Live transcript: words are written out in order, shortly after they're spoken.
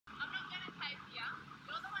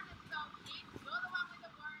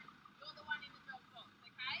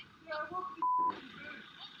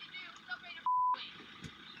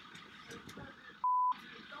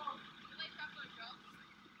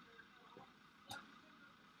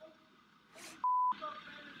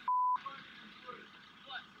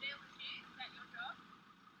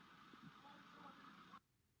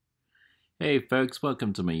Hey folks,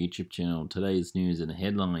 welcome to my YouTube channel. Today's news and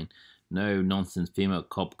headline: No nonsense female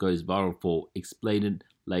cop goes viral for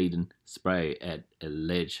exploded-laden spray at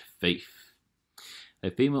alleged thief. A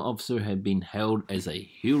female officer had been hailed as a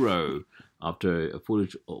hero after a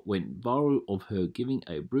footage went viral of her giving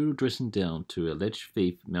a brutal dressing down to alleged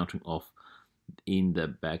thief mounting off in the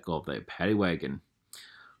back of a paddy wagon.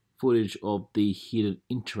 Footage of the heated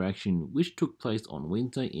interaction, which took place on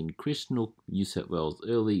Wednesday in Christchurch, New South Wales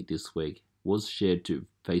early this week, was shared to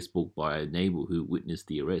Facebook by a neighbour who witnessed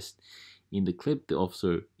the arrest. In the clip, the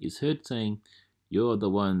officer is heard saying, "You're the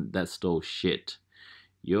one that stole shit.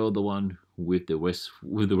 You're the one with the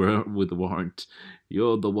warrant.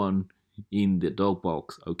 You're the one in the dog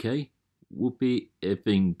box, okay? Whoopie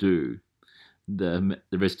effing do," the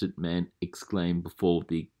arrested man exclaimed before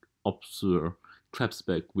the officer claps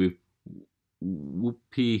back with,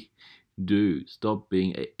 "Whoopie do, stop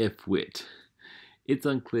being a F-wit." It's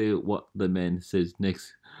unclear what the man says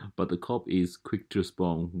next, but the cop is quick to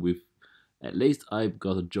respond with, "At least I've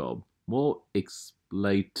got a job." More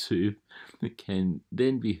expletive can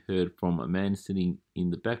then be heard from a man sitting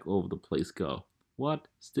in the back of the police car. "What?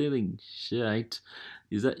 Stealing shit?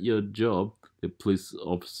 Is that your job?" the police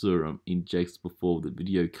officer injects before the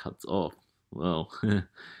video cuts off. Well,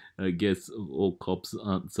 I guess all cops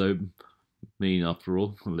aren't so mean after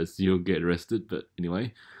all, unless you'll get arrested. But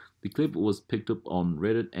anyway, the clip was picked up on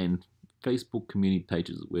Reddit and Facebook community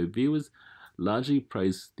pages, where viewers largely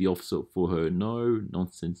praised the officer for her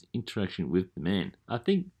no-nonsense interaction with the man. "I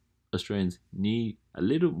think Australians need a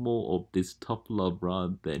little more of this tough love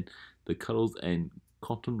rather than the cuddles and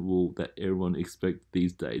cotton wool that everyone expects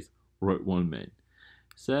these days," wrote one man.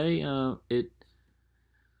 Say it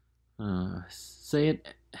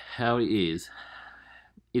how it is.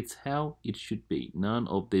 It's how it should be. None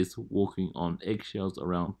of this walking on eggshells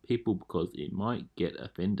around people because it might get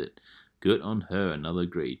offended. Good on her, another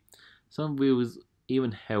agreed. Some viewers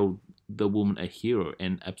even hailed the woman a hero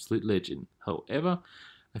and absolute legend. However,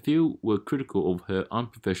 a few were critical of her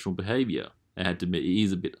unprofessional behavior. I had to admit, it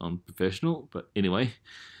is a bit unprofessional, but anyway.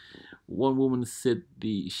 One woman said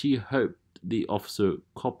she hoped the officer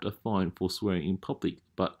copped a fine for swearing in public,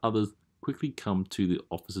 but others quickly come to the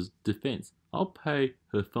officer's defense. "I'll pay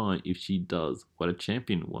her fine if she does." "What a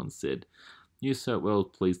champion," one said. New South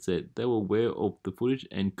Wales police said they were aware of the footage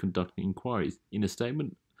and conducting inquiries. In a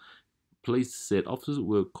statement, police said officers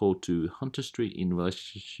were called to Hunter Street in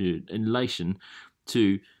relation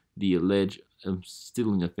to the alleged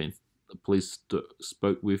stealing offence. The police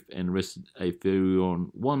spoke with and arrested a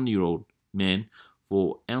 31-year-old man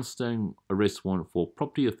for outstanding arrest warrant for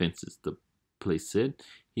property offences, the police said.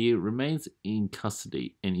 He remains in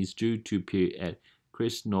custody and is due to appear at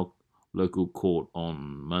Christchurch local court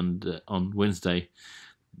on Wednesday,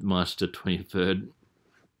 March the 23rd.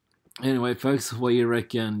 Anyway, folks, what do you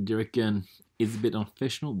reckon? Do you reckon it's a bit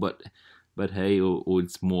unprofessional, but hey, or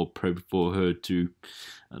it's more appropriate for her to,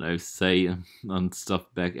 I don't know, say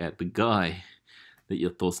stuff back at the guy? Let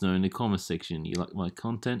your thoughts know in the comment section. You like my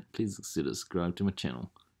content? Please consider subscribe to my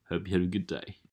channel. Hope you have a good day.